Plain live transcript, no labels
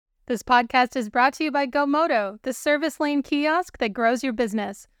This podcast is brought to you by GoMoto, the service lane kiosk that grows your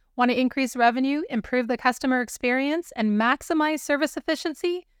business. Want to increase revenue, improve the customer experience, and maximize service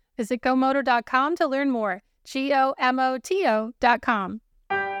efficiency? Visit GoMoto.com to learn more. GoMoto.com.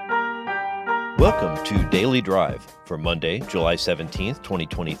 Welcome to Daily Drive for Monday, July 17th,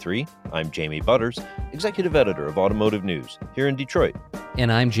 2023. I'm Jamie Butters, Executive Editor of Automotive News here in Detroit.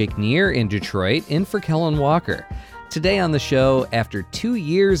 And I'm Jake Neer in Detroit, in for Kellen Walker. Today on the show, after 2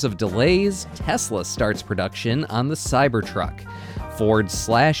 years of delays, Tesla starts production on the Cybertruck. Ford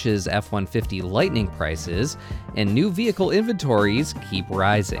slashes F-150 Lightning prices, and new vehicle inventories keep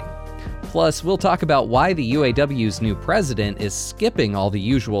rising. Plus, we'll talk about why the UAW's new president is skipping all the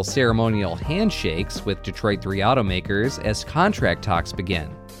usual ceremonial handshakes with Detroit 3 automakers as contract talks begin.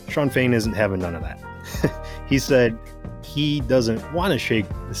 Shawn Fain isn't having none of that. He said he doesn't want to shake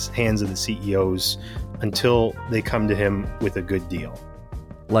the hands of the CEOs until they come to him with a good deal.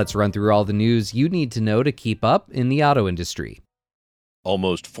 Let's run through all the news you need to know to keep up in the auto industry.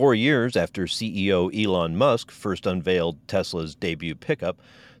 Almost 4 years after CEO Elon Musk first unveiled Tesla's debut pickup,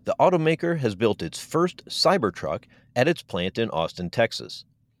 the automaker has built its first Cybertruck at its plant in Austin, Texas.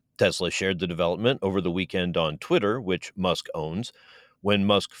 Tesla shared the development over the weekend on Twitter, which Musk owns. When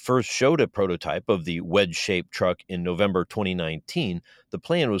Musk first showed a prototype of the wedge-shaped truck in November 2019, the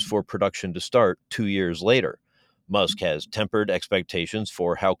plan was for production to start 2 years later. Musk has tempered expectations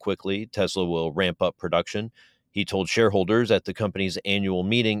for how quickly Tesla will ramp up production. He told shareholders at the company's annual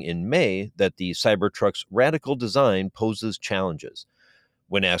meeting in May that the Cybertruck's radical design poses challenges.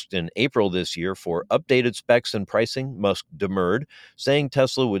 When asked in April this year for updated specs and pricing, Musk demurred, saying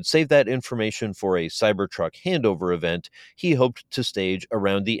Tesla would save that information for a Cybertruck handover event he hoped to stage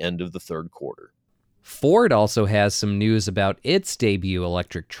around the end of the third quarter. Ford also has some news about its debut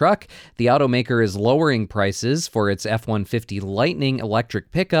electric truck. The automaker is lowering prices for its F-150 Lightning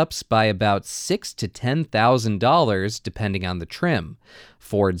electric pickups by about $6,000 to $10,000, depending on the trim.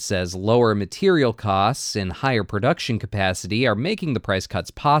 Ford says lower material costs and higher production capacity are making the price cuts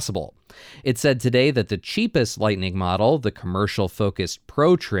possible. It said today that the cheapest Lightning model, the commercial-focused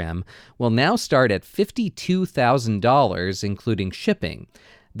Pro trim, will now start at $52,000, including shipping.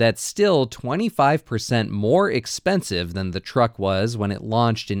 That's still 25% more expensive than the truck was when it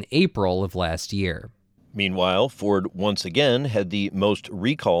launched in April of last year. Meanwhile, Ford once again had the most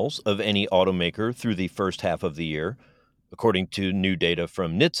recalls of any automaker through the first half of the year. According to new data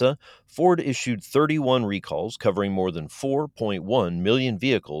from NHTSA, Ford issued 31 recalls covering more than 4.1 million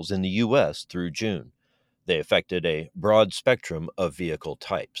vehicles in the U.S. through June. They affected a broad spectrum of vehicle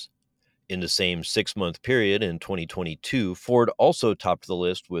types. In the same six-month period in 2022, Ford also topped the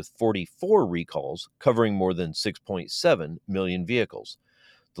list with 44 recalls covering more than 6.7 million vehicles.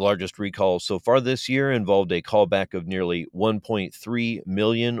 The largest recall so far this year involved a callback of nearly 1.3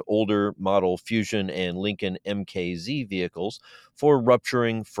 million older model Fusion and Lincoln MKZ vehicles for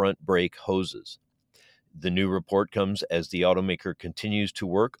rupturing front brake hoses. The new report comes as the automaker continues to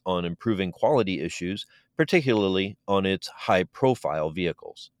work on improving quality issues, particularly on its high-profile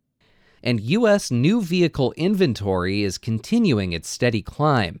vehicles. And U.S. new vehicle inventory is continuing its steady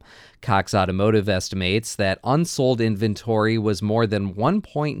climb. Cox Automotive estimates that unsold inventory was more than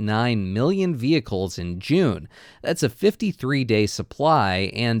 1.9 million vehicles in June. That's a 53-day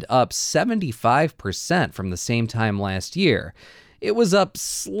supply and up 75% from the same time last year. It was up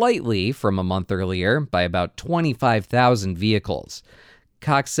slightly from a month earlier by about 25,000 vehicles.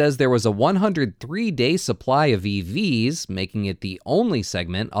 Cox says there was a 103-day supply of EVs, making it the only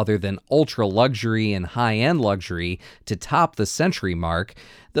segment other than ultra-luxury and high-end luxury to top the century mark,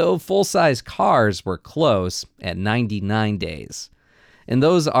 though full-size cars were close at 99 days. And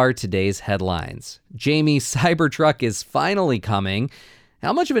those are today's headlines. Jamie, Cybertruck is finally coming.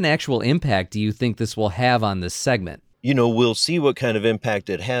 How much of an actual impact do you think this will have on this segment? We'll see what kind of impact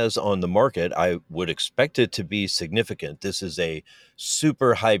it has on the market. I would expect it to be significant. This is a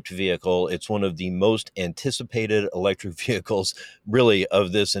super hyped vehicle. It's one of the most anticipated electric vehicles, really,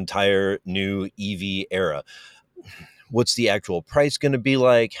 of this entire new EV era. What's the actual price going to be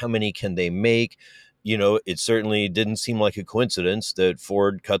like? How many can they make? It certainly didn't seem like a coincidence that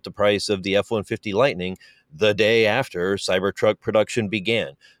Ford cut the price of the F-150 Lightning the day after Cybertruck production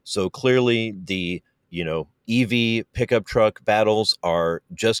began. So clearly the EV pickup truck battles are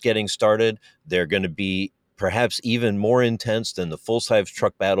just getting started. They're going to be perhaps even more intense than the full-size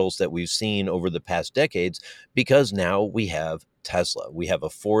truck battles that we've seen over the past decades, because now we have Tesla. We have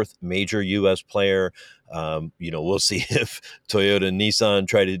a fourth major U.S. player. We'll see if Toyota and Nissan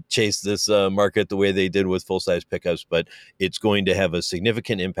try to chase this market the way they did with full-size pickups, but it's going to have a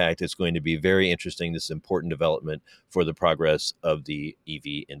significant impact. It's going to be very interesting. This important development for the progress of the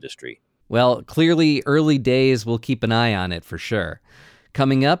EV industry. Well, clearly early days, we'll keep an eye on it for sure.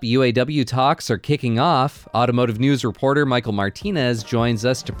 Coming up, UAW talks are kicking off. Automotive News reporter Michael Martinez joins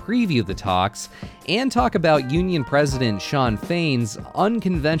us to preview the talks and talk about Union President Shawn Fain's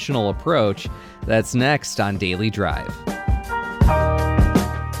unconventional approach. That's next on Daily Drive.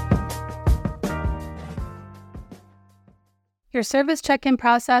 Your service check-in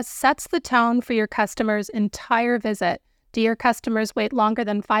process sets the tone for your customer's entire visit. Do your customers wait longer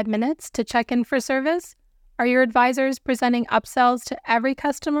than 5 minutes to check in for service? Are your advisors presenting upsells to every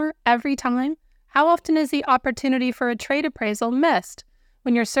customer every time? How often is the opportunity for a trade appraisal missed?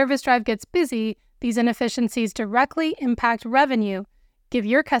 When your service drive gets busy, these inefficiencies directly impact revenue. Give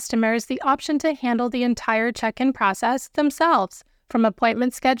your customers the option to handle the entire check-in process themselves, from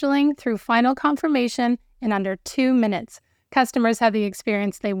appointment scheduling through final confirmation in under 2 minutes. Customers have the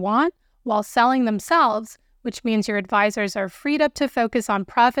experience they want while selling themselves, which means your advisors are freed up to focus on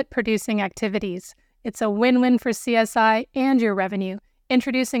profit-producing activities. It's a win-win for CSI and your revenue.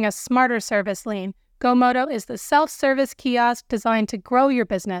 Introducing a smarter service lane, GoMoto is the self-service kiosk designed to grow your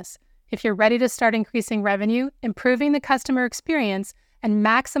business. If you're ready to start increasing revenue, improving the customer experience, and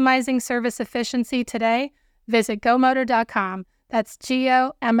maximizing service efficiency today, visit GoMoto.com. That's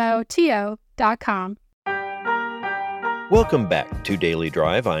GOMOTO.com. Welcome back to Daily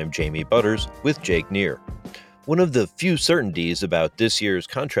Drive. I'm Jamie Butters with Jake Neer. One of the few certainties about this year's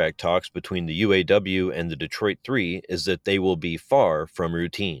contract talks between the UAW and the Detroit Three is that they will be far from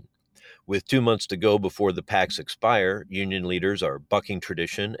routine. With 2 months to go before the pacts expire, union leaders are bucking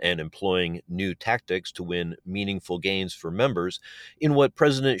tradition and employing new tactics to win meaningful gains for members in what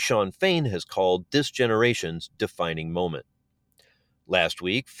President Shawn Fain has called this generation's defining moment. Last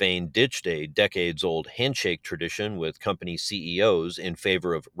week, Fain ditched a decades-old handshake tradition with company CEOs in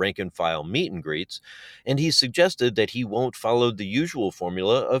favor of rank-and-file meet-and-greets, and he suggested that he won't follow the usual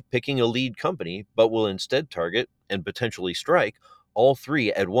formula of picking a lead company, but will instead target and potentially strike all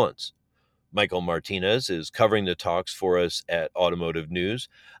three at once. Michael Martinez is covering the talks for us at Automotive News.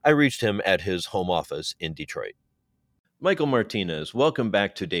 I reached him at his home office in Detroit. Michael Martinez, welcome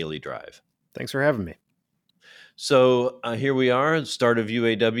back to Daily Drive. Thanks for having me. So here we are, start of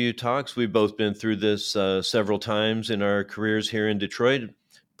UAW talks. We've both been through this several times in our careers here in Detroit.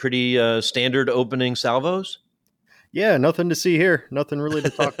 Pretty standard opening salvos? Yeah, nothing to see here. Nothing really to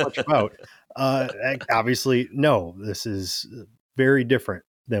talk much about. Obviously, no, this is very different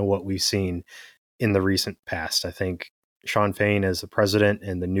than what we've seen in the recent past. I think Shawn Fain as the president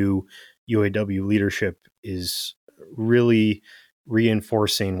and the new UAW leadership is really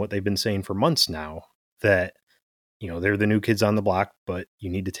reinforcing what they've been saying for months now, that they're the new kids on the block, but you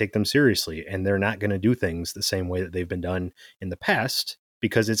need to take them seriously. And they're not going to do things the same way that they've been done in the past,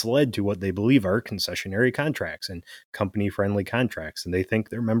 because it's led to what they believe are concessionary contracts and company-friendly contracts. And they think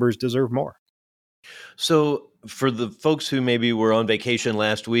their members deserve more. So for the folks who maybe were on vacation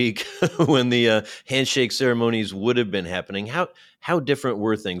last week when the handshake ceremonies would have been happening, how different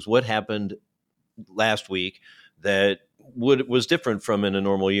were things? What happened last week that was different from in a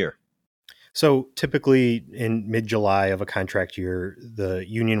normal year? So typically in mid-July of a contract year, the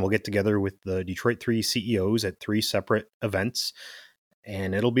union will get together with the Detroit Three CEOs at 3 separate events,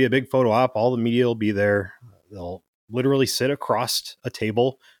 and it'll be a big photo op. All the media will be there. They'll literally sit across a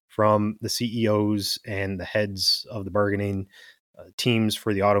table from the CEOs and the heads of the bargaining teams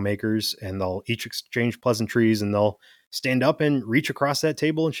for the automakers, and they'll each exchange pleasantries, and they'll stand up and reach across that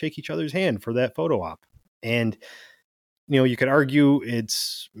table and shake each other's hand for that photo op. And you could argue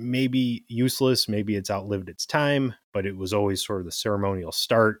it's maybe useless, maybe it's outlived its time, but it was always sort of the ceremonial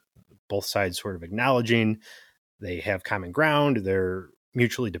start, both sides sort of acknowledging they have common ground, they're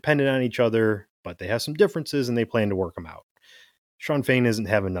mutually dependent on each other, but they have some differences and they plan to work them out. Shawn Fain isn't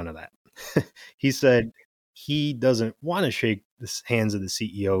having none of that. He said he doesn't want to shake the hands of the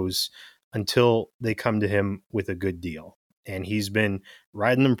CEOs until they come to him with a good deal. And he's been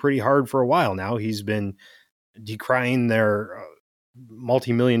riding them pretty hard for a while now. He's been decrying their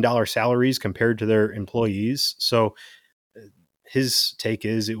multi-million-dollar salaries compared to their employees. So his take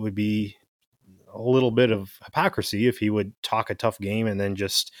is it would be a little bit of hypocrisy if he would talk a tough game and then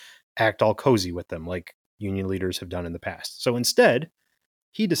just act all cozy with them like union leaders have done in the past. So instead,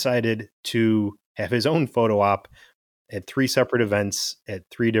 he decided to have his own photo op at 3 separate events at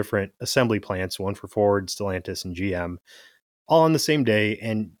 3 different assembly plants, one for Ford, Stellantis, and GM, all on the same day,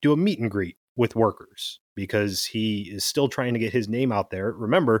 and do a meet and greet with workers because he is still trying to get his name out there.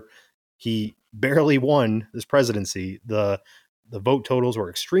 Remember, he barely won this presidency. The vote totals were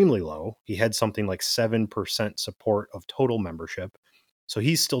extremely low. He had something like 7% support of total membership. So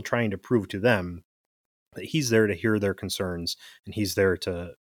he's still trying to prove to them that he's there to hear their concerns and he's there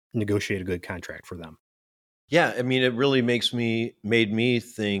to negotiate a good contract for them. Yeah, I mean, it really made me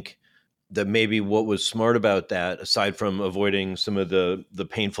think that maybe what was smart about that, aside from avoiding some of the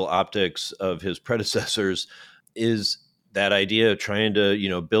painful optics of his predecessors, is that idea of trying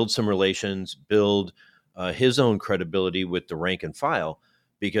to, build some relations, build his own credibility with the rank and file,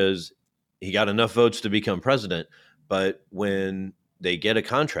 because he got enough votes to become president. But when they get a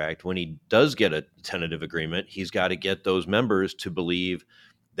contract, when he does get a tentative agreement, he's got to get those members to believe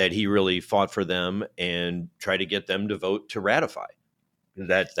that he really fought for them and try to get them to vote to ratify.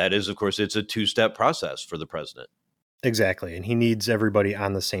 That is, of course, it's a 2-step process for the president. Exactly. And he needs everybody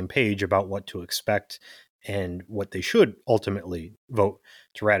on the same page about what to expect and what they should ultimately vote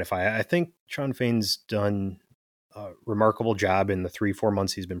to ratify. I think Sean Fain's done a remarkable job in the 3-4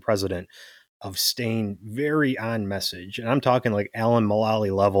 months he's been president of staying very on message. And I'm talking like Alan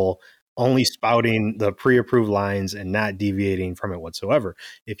Mulally level, only spouting the pre-approved lines and not deviating from it whatsoever.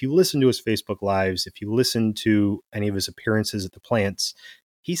 If you listen to his Facebook Lives, if you listen to any of his appearances at the plants,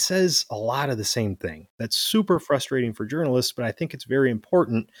 he says a lot of the same thing. That's super frustrating for journalists, but I think it's very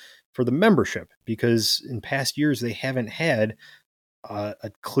important for the membership because in past years, they haven't had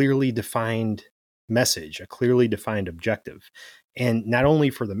a clearly defined message, a clearly defined objective. And not only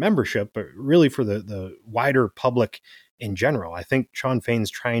for the membership, but really for the wider public in general. I think Sean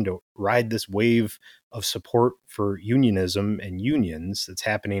Fain's trying to ride this wave of support for unionism and unions that's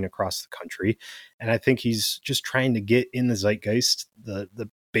happening across the country. And I think he's just trying to get in the zeitgeist the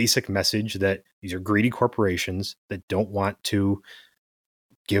basic message that these are greedy corporations that don't want to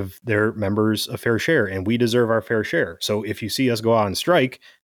give their members a fair share, and we deserve our fair share. So if you see us go out on strike,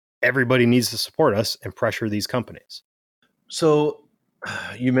 everybody needs to support us and pressure these companies. So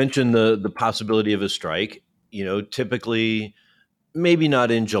you mentioned the possibility of a strike. Typically, maybe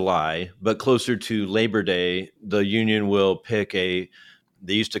not in July, but closer to Labor Day, the union will pick they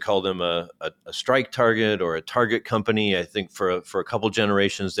used to call them a strike target or a target company. I think for a couple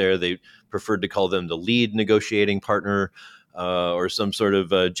generations there, they preferred to call them the lead negotiating partner or some sort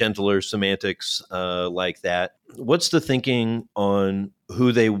of gentler semantics like that. What's the thinking on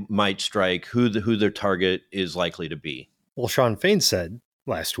who they might strike, who their target is likely to be? Well, Sean Fain said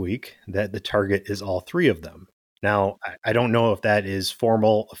last week that the target is all 3 of them. Now, I don't know if that is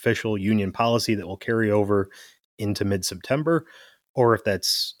formal, official union policy that will carry over into mid-September, or if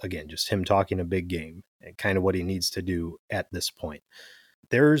that's, again, just him talking a big game and kind of what he needs to do at this point.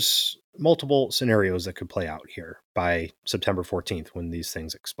 There's multiple scenarios that could play out here by September 14th when these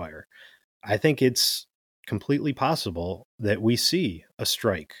things expire. I think it's completely possible that we see a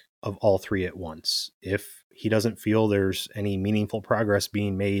strike of all 3 at once. If he doesn't feel there's any meaningful progress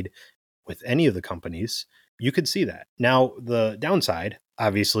being made with any of the companies, you could see that. Now, the downside,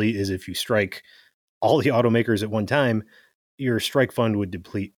 obviously, is if you strike all the automakers at one time, your strike fund would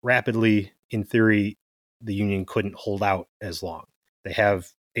deplete rapidly. In theory, the union couldn't hold out as long. They have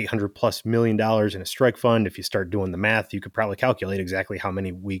 $800+ million in a strike fund. If you start doing the math, you could probably calculate exactly how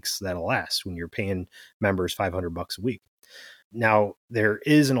many weeks that'll last when you're paying members $500 a week. Now, there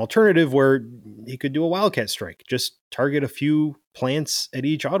is an alternative where he could do a wildcat strike, just target a few plants at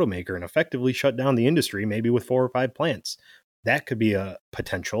each automaker and effectively shut down the industry, maybe with 4 or 5 plants. That could be a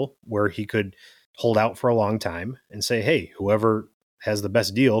potential where he could hold out for a long time and say, hey, whoever has the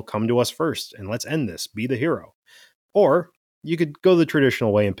best deal, come to us first and let's end this, be the hero. Or you could go the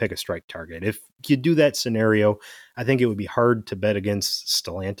traditional way and pick a strike target. If you do that scenario, I think it would be hard to bet against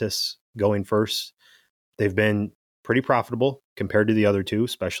Stellantis going first. They've been pretty profitable compared to the other 2,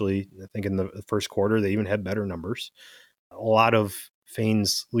 especially I think in the first quarter, they even had better numbers. A lot of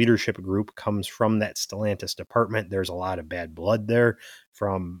Fain's leadership group comes from that Stellantis department. There's a lot of bad blood there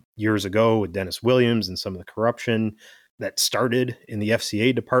from years ago with Dennis Williams and some of the corruption that started in the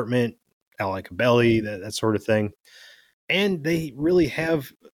FCA department, Al Cabelli, that sort of thing. And they really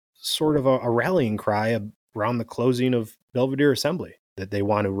have sort of a rallying cry around the closing of Belvedere Assembly that they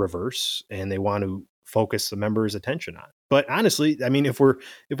want to reverse and they want to focus the members' attention on. But honestly, I mean, if we're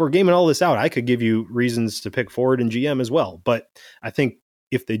gaming all this out, I could give you reasons to pick Ford and GM as well. But I think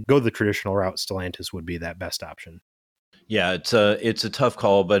if they go the traditional route, Stellantis would be that best option. Yeah, it's a tough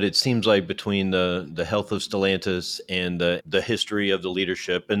call, but it seems like between the health of Stellantis and the history of the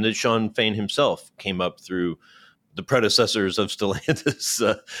leadership, and that Sean Fain himself came up through the predecessors of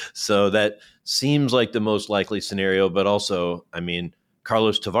Stellantis. So that seems like the most likely scenario. But also, I mean,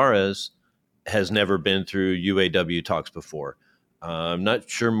 Carlos Tavares has never been through UAW talks before. I'm not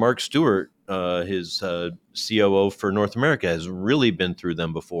sure Mark Stewart, his COO for North America, has really been through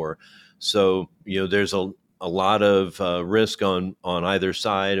them before. So, there's a lot of risk on either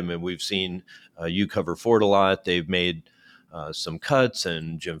side. I mean, we've seen you cover Ford a lot. They've made some cuts,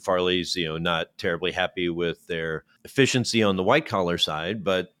 and Jim Farley's not terribly happy with their efficiency on the white collar side,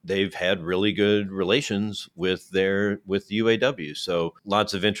 but they've had really good relations with UAW. So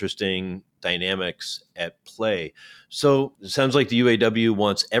lots of interesting dynamics at play. So it sounds like the UAW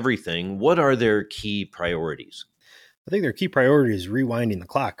wants everything. What are their key priorities? I think their key priority is rewinding the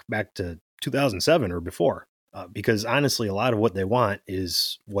clock back to 2007 or before. Because honestly, a lot of what they want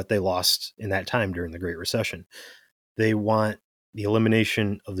is what they lost in that time during the Great Recession. They want the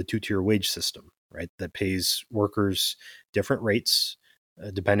elimination of the two-tier wage system, right? That pays workers different rates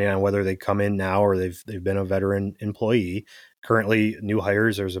depending on whether they come in now or they've been a veteran employee. Currently, new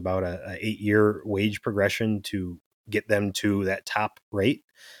hires, there's about a 8-year wage progression to get them to that top rate.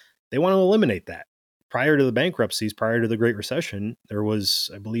 They want to eliminate that. Prior to the bankruptcies, prior to the Great Recession, there was,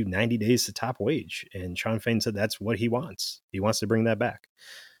 I believe, 90 days to top wage. And Sean Fain said that's what he wants. He wants to bring that back.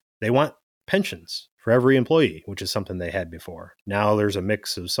 They want pensions for every employee, which is something they had before. Now there's a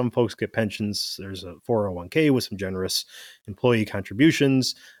mix of some folks get pensions. There's a 401k with some generous employee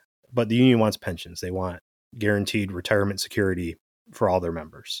contributions, but the union wants pensions. They want guaranteed retirement security for all their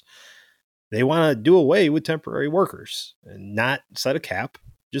members. They want to do away with temporary workers and not set a cap,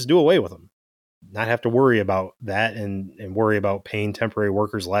 just do away with them. Not have to worry about that and worry about paying temporary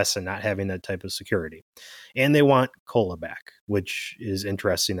workers less and not having that type of security. And they want COLA back, which is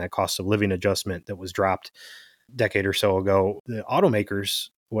interesting, that cost of living adjustment that was dropped a decade or so ago. The automakers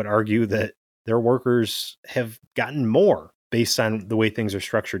would argue that their workers have gotten more based on the way things are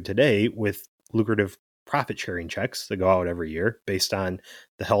structured today with lucrative profit sharing checks that go out every year based on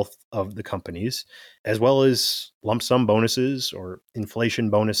the health of the companies, as well as lump sum bonuses or inflation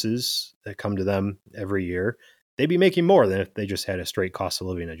bonuses that come to them every year. They'd be making more than if they just had a straight cost of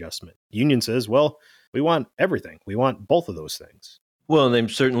living adjustment. The union says, well, we want everything. We want both of those things. Well,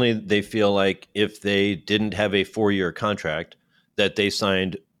 they feel like if they didn't have a 4-year contract that they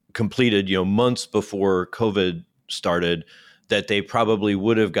completed, months before COVID started, that they probably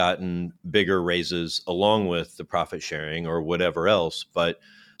would have gotten bigger raises along with the profit sharing or whatever else. But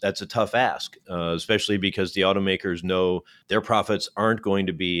that's a tough ask, especially because the automakers know their profits aren't going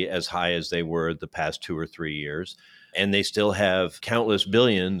to be as high as they were the past 2 or 3 years. And they still have countless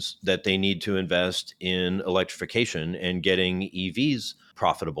billions that they need to invest in electrification and getting EVs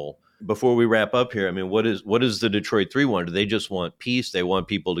profitable. Before we wrap up here, I mean, what does the Detroit 3 want? Do they just want peace? They want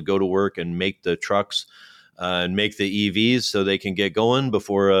people to go to work and make the trucks and make the EVs so they can get going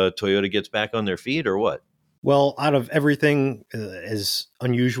before Toyota gets back on their feet, or what? Well, out of everything, as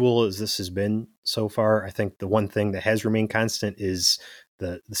unusual as this has been so far, I think the one thing that has remained constant is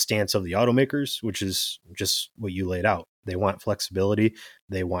the stance of the automakers, which is just what you laid out. They want flexibility.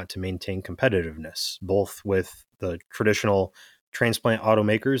 They want to maintain competitiveness, both with the traditional transplant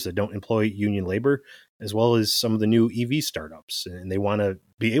automakers that don't employ union labor, as well as some of the new EV startups. And they want to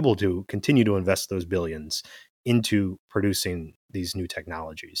be able to continue to invest those billions into producing these new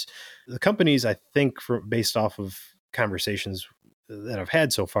technologies. The companies, I think, based off of conversations that I've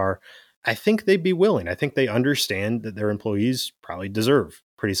had so far, I think they'd be willing. I think they understand that their employees probably deserve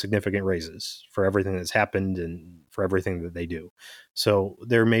pretty significant raises for everything that's happened and for everything that they do. So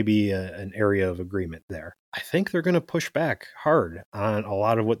there may be an area of agreement there. I think they're going to push back hard on a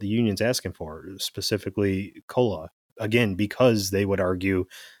lot of what the union's asking for, specifically COLA, again, because they would argue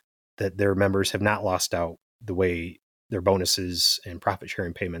that their members have not lost out the way their bonuses and profit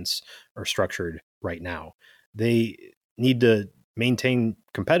sharing payments are structured right now. They need to maintain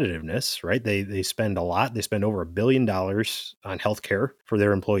competitiveness, right? They spend a lot. They spend over $1 billion on healthcare for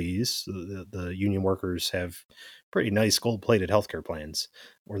their employees. The union workers have pretty nice gold-plated healthcare plans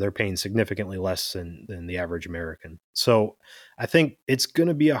where they're paying significantly less than the average American. So I think it's going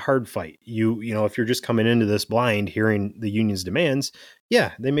to be a hard fight. You know, if you're just coming into this blind, hearing the union's demands,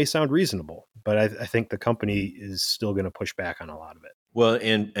 yeah, they may sound reasonable, but I think the company is still going to push back on a lot of it. Well,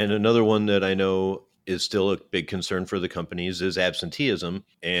 and another one that I know is still a big concern for the companies is absenteeism,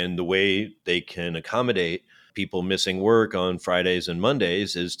 and the way they can accommodate people missing work on Fridays and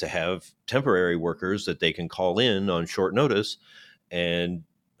Mondays is to have temporary workers that they can call in on short notice. And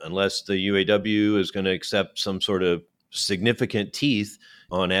unless the UAW is going to accept some sort of significant teeth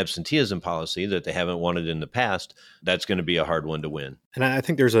on absenteeism policy that they haven't wanted in the past, that's going to be a hard one to win. And I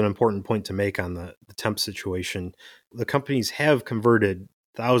think there's an important point to make on the temp situation. The companies have converted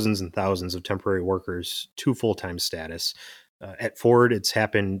thousands and thousands of temporary workers to full-time status. At Ford, it's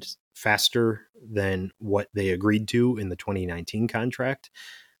happened faster than what they agreed to in the 2019 contract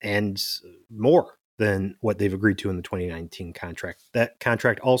and more than what they've agreed to in the 2019 contract. That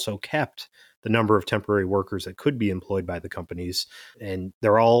contract also capped the number of temporary workers that could be employed by the companies, and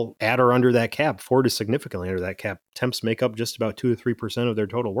they're all at or under that cap. Ford is significantly under that cap. Temps make up just about 2 to 3% of their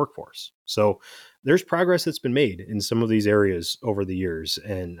total workforce. So there's progress that's been made in some of these areas over the years,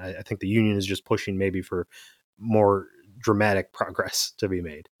 and I think the union is just pushing maybe for more dramatic progress to be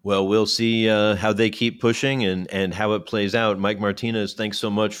made. Well, we'll see how they keep pushing and how it plays out. Mike Martinez, thanks so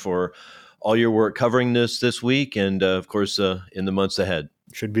much for all your work covering this week and, of course, in the months ahead.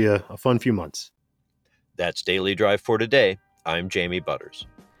 Should be a fun few months. That's Daily Drive for today. I'm Jamie Butters.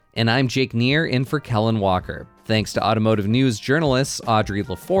 And I'm Jake Neer in for Kellen Walker. Thanks to Automotive News journalists Audrey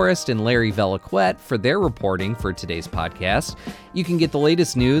LaForest and Larry Velaquette for their reporting for today's podcast. You can get the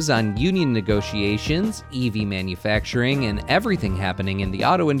latest news on union negotiations, EV manufacturing, and everything happening in the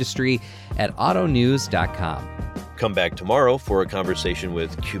auto industry at autonews.com. Come back tomorrow for a conversation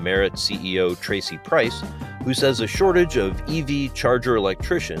with Qmerit CEO Tracy Price, who says a shortage of EV charger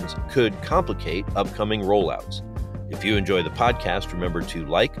electricians could complicate upcoming rollouts. If you enjoy the podcast, remember to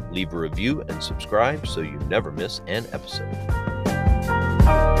like, leave a review, and subscribe so you never miss an episode.